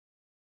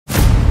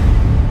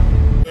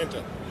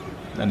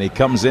And he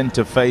comes in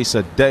to face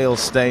a Dale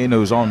Steyn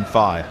who's on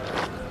fire.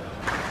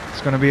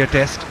 It's going to be a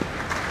test.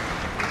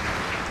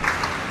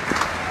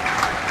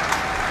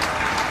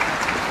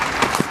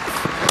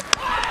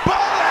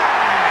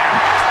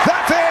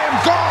 That's him,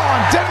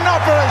 gone, didn't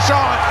offer a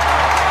shot.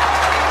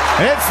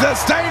 It's the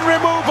Steyn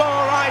removal,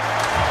 all right.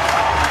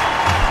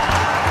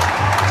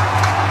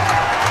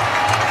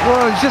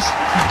 Well, he's just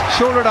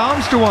shouldered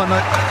arms to one.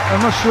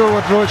 I'm not sure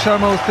what Rohit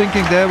Sharma was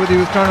thinking there, whether he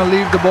was trying to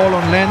leave the ball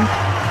on length.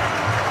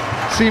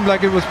 Seemed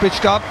like it was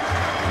pitched up,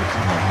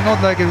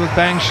 not like it was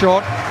banged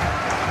short.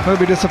 He'll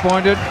be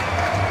disappointed.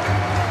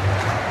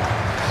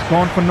 It's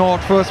gone for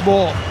naught, first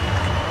ball.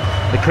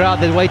 The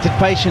crowd that waited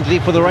patiently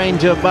for the rain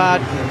to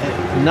abide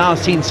now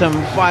seen some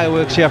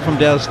fireworks here from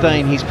Dale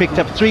Steyn. He's picked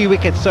up 3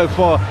 wickets so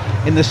far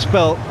in the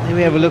spell. Let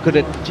me have a look at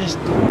it. Just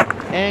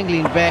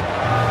angling back,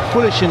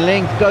 foolish in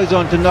length, goes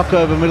on to knock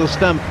over middle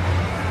stump.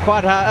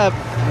 Quite high up,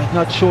 but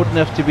not short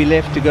enough to be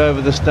left to go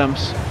over the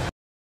stumps.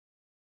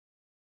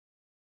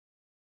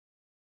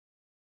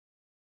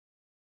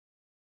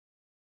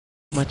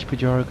 Much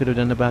Pujara could have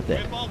done about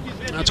that.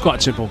 That's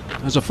quite simple.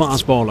 As a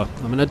fast bowler,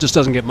 I mean, it just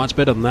doesn't get much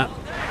better than that.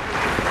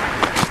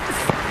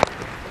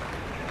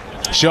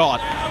 Shot.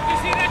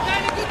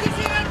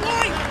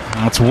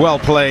 That's well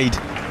played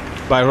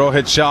by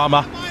Rohit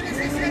Sharma.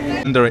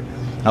 Under it,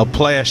 I'll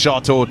play a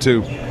shot or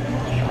two.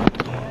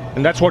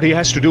 And that's what he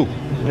has to do.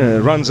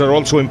 Runs are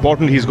also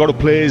important. He's got to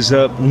play his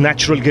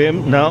natural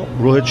game now,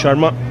 Rohit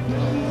Sharma.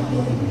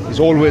 He's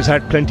always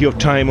had plenty of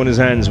time on his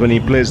hands when he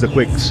plays the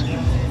quicks.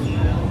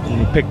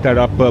 And he picked that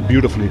up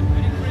beautifully.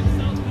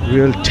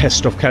 Real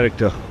test of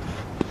character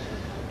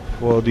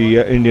for the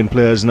Indian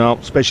players now,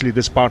 especially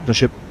this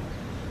partnership.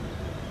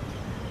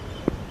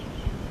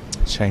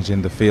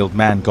 Changing the field,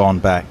 man gone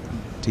back,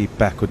 deep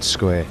backward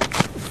square.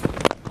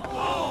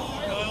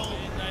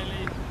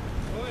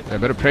 A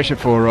bit of pressure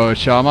for Rohit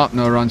Sharma.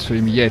 No runs for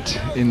him yet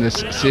in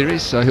this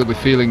series, so he'll be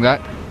feeling that.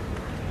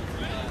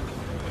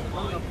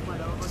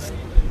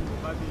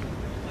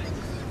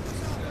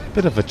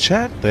 Bit of a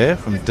chat there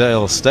from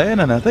Dale Steyn,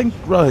 and I think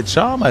Rohit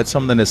Sharma had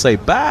something to say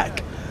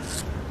back.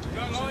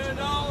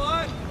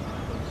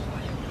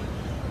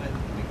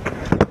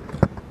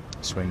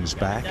 Swings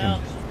back,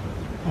 and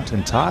not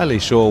entirely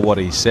sure what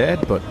he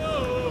said, but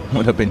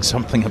would have been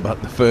something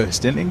about the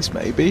first innings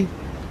maybe.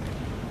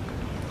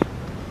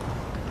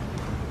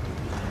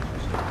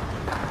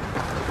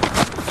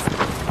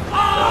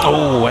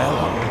 Oh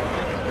well.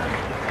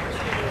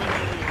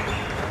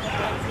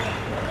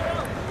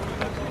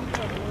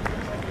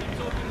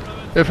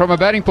 From a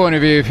batting point of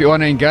view, if you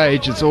want to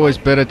engage, it's always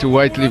better to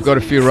wait till you've got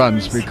a few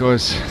runs,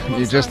 because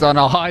you're just on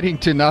a hiding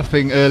to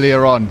nothing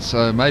earlier on.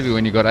 So maybe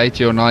when you've got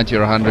 80 or 90 or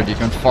 100, you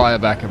can fire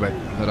back a bit.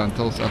 But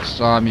until such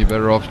time, you're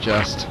better off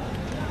just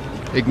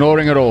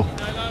ignoring it all.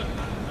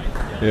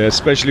 Yeah,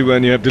 especially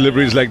when you have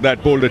deliveries like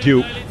that bowled at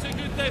you.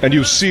 And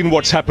you've seen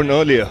what's happened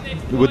earlier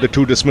with the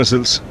 2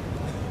 dismissals.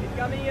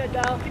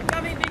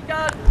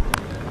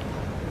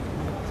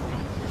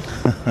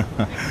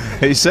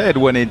 He said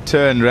when he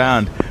turned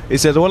round, he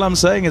said, all I'm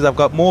saying is I've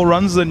got more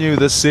runs than you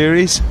this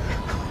series.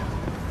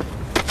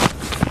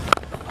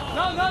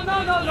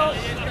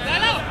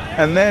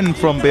 And then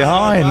from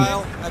behind,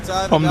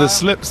 from the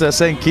slips, they're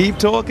saying, keep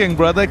talking,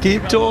 brother,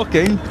 keep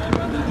talking.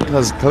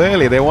 Because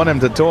clearly they want him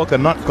to talk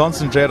and not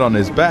concentrate on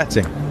his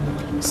batting.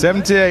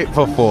 78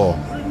 for 4.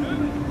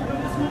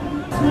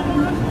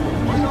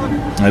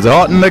 It's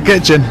hot in the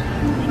kitchen.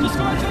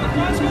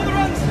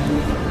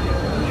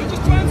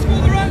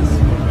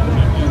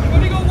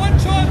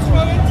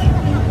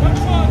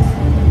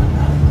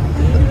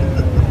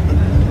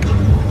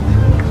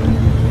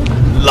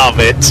 Love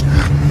it. So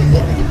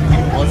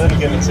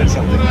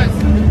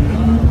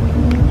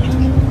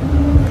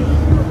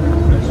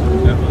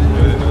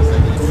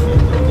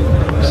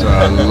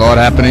a lot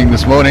happening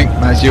this morning,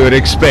 as you would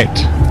expect.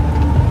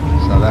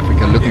 South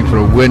Africa looking for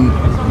a win.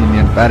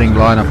 Indian batting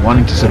lineup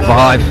wanting to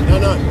survive.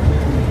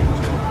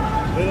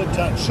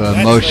 So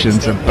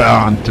emotions are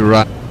bound to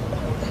run.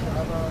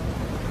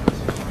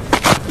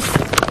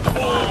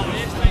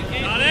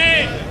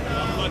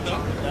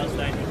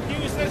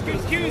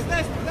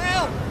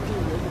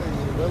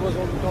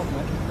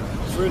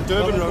 We're in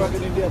Durban Road.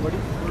 We're in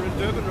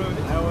Durban Road.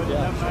 I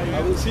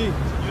will see. You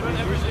don't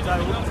ever see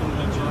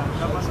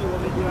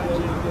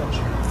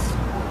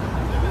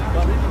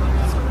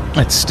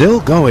It's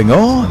still going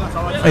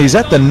on. He's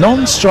at the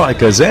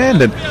non-striker's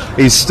end and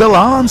he's still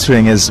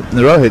answering as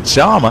Rohit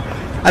Sharma,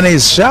 and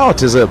his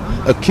shout is a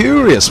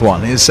curious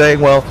one. He's saying,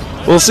 well,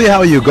 we'll see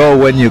how you go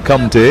when you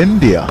come to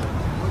India.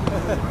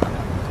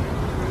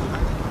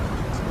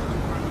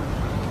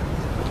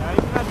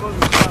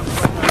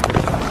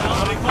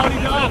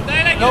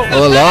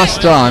 Well, the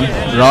last time,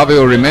 Ravi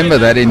will remember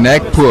that in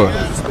Nagpur,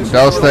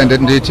 Dale Steyn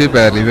didn't do too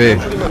badly there.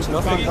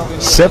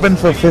 7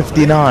 for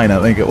 59,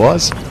 I think it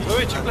was.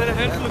 Rohit, you played a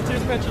handful of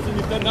test matches and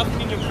you've done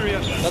nothing in your career.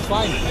 That's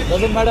fine.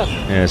 Doesn't matter.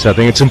 Yes, I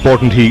think it's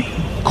important he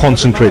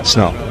concentrates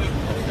now.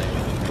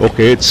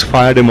 Okay, it's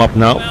fired him up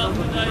now.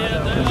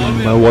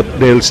 What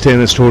Dale Steyn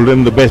has told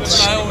him, the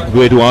best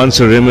way to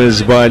answer him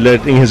is by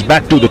letting his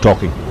bat do the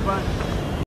talking.